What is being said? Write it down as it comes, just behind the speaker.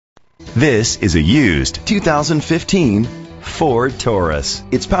This is a used 2015 Ford Taurus.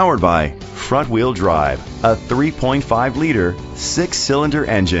 It's powered by front-wheel drive, a 3.5-liter, 6-cylinder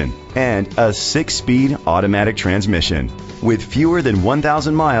engine, and a 6-speed automatic transmission. With fewer than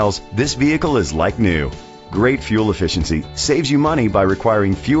 1,000 miles, this vehicle is like new. Great fuel efficiency saves you money by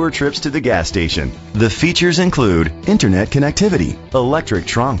requiring fewer trips to the gas station. The features include internet connectivity, electric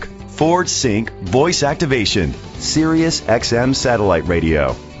trunk, Ford Sync voice activation, Sirius XM satellite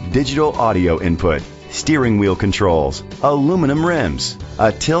radio, digital audio input, steering wheel controls, aluminum rims,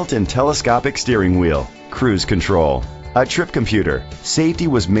 a tilt and telescopic steering wheel, cruise control, a trip computer. Safety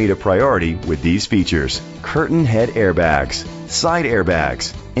was made a priority with these features: curtain head airbags, side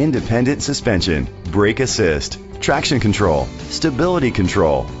airbags, independent suspension, brake assist, traction control, stability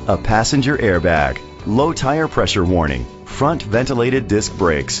control, a passenger airbag, low tire pressure warning, front ventilated disc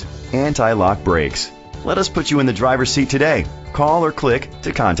brakes, anti-lock brakes. Let us put you in the driver's seat today. Call or click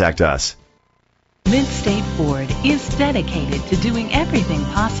to contact us. Mid-State Ford is dedicated to doing everything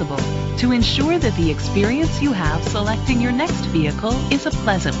possible to ensure that the experience you have selecting your next vehicle is a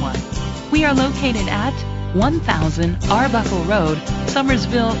pleasant one. We are located at 1000 Arbuckle Road,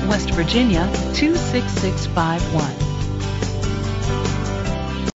 Summersville, West Virginia 26651.